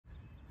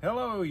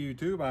Hello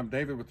YouTube, I'm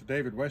David with the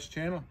David West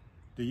channel.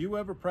 Do you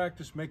ever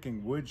practice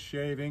making wood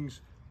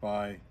shavings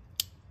by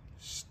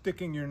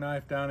sticking your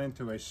knife down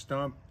into a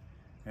stump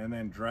and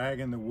then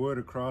dragging the wood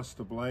across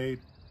the blade?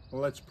 Well,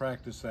 let's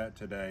practice that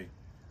today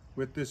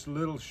with this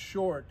little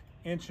short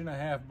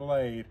 1.5-inch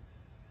blade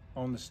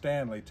on the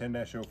Stanley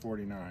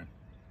 10-049.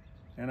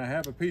 And I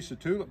have a piece of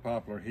tulip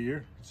poplar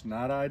here. It's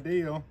not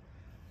ideal.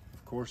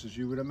 Of course, as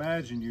you would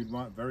imagine, you'd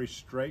want very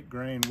straight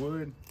grain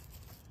wood.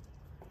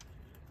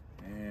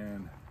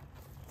 And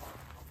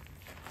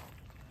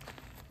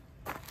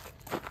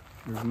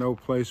there's no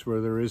place where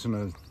there isn't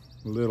a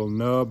little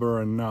nub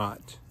or a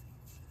knot.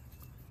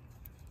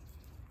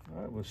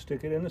 All right, we'll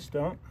stick it in the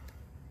stump.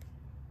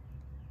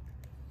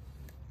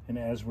 And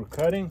as we're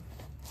cutting,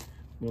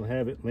 we'll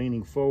have it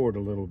leaning forward a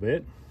little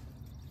bit.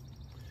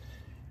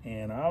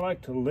 And I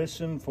like to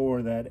listen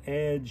for that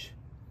edge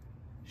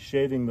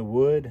shaving the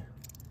wood,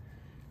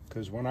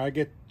 because when I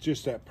get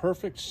just that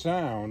perfect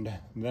sound,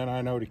 then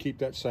I know to keep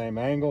that same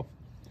angle,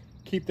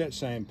 keep that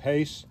same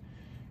pace,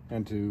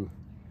 and to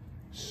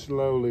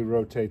slowly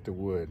rotate the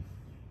wood.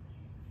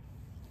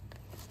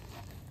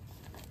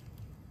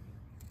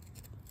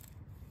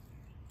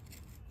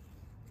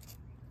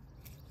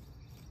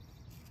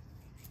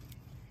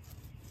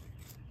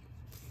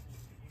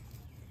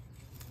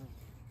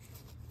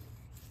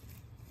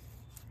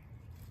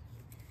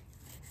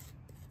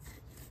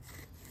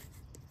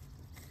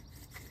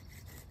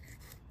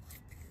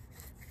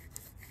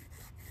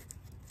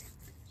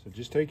 So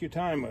just take your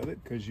time with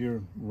it, because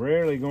you're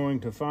rarely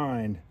going to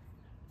find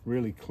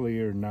really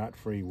clear,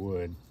 knot-free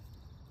wood.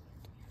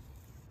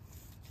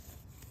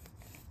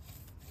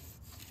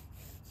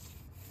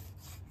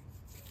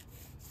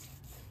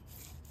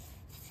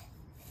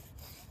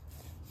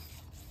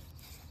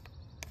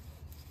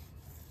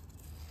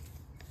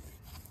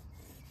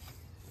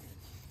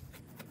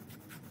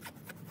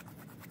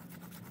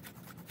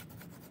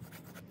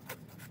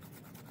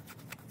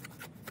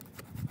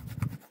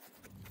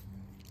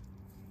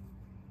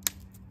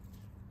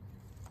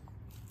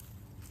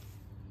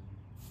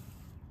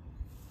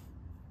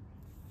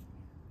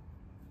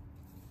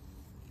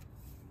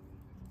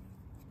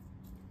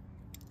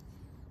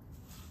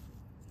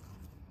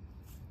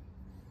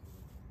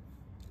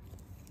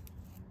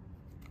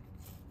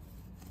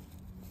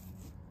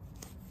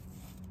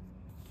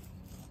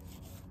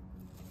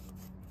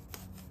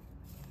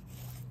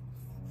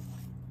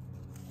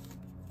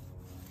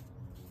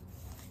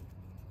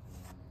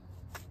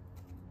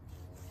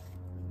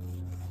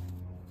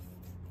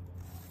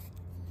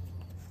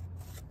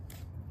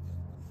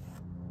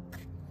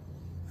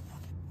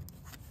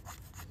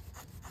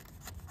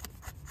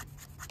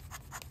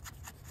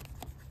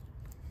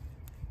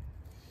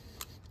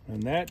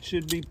 And that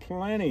should be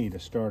plenty to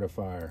start a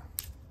fire.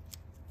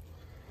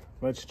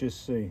 Let's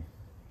just see.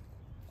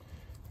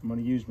 I'm going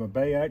to use my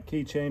Bayite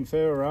keychain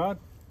Ferro Rod.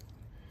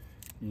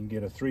 You can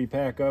get a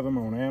 3-pack of them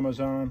on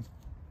Amazon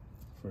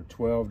for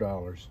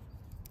 $12.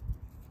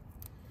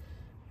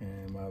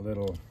 And my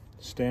little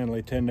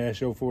Stanley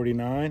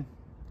 10-049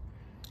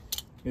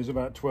 is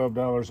about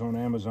 $12 on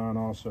Amazon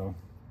also.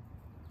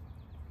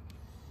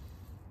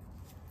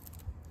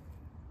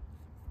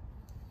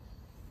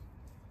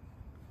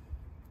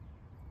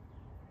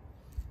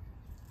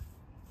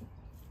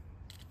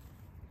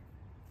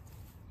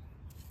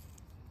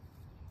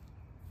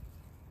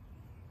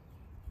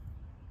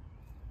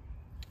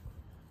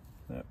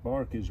 That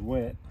bark is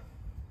wet,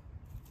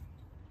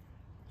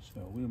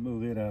 so we'll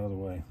move it out of the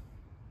way.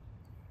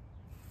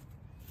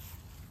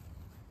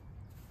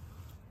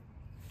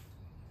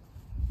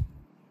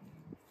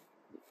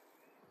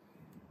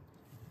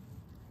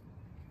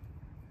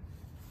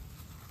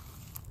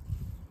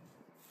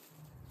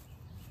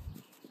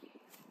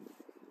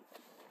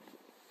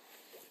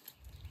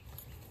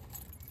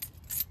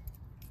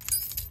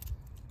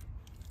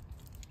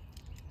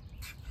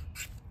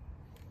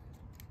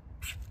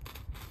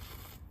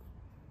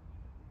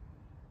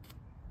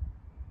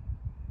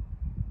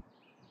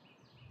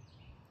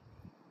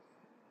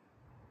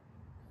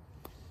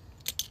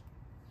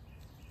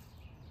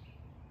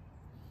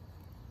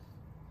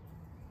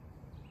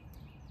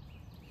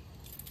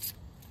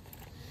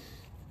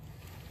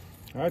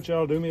 All right,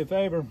 y'all, do me a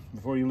favor.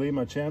 Before you leave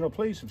my channel,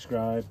 please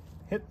subscribe,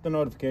 hit the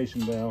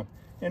notification bell,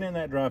 and in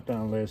that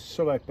drop-down list,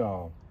 select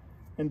all.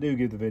 And do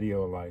give the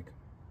video a like.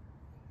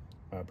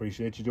 I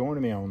appreciate you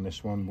joining me on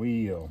this one.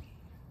 We'll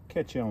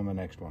catch you on the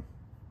next one.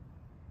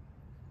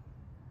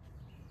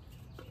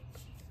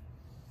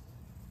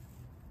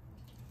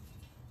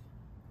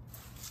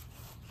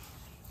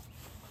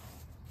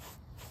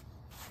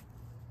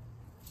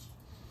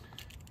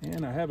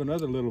 And I have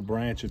another little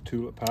branch of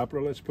tulip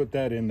poplar. Let's put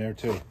that in there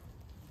too.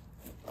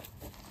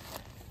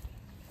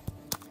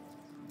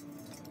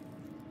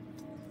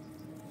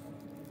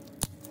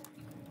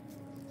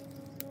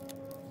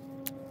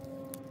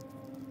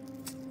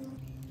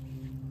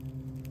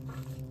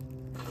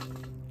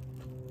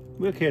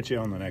 We'll catch you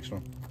on the next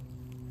one.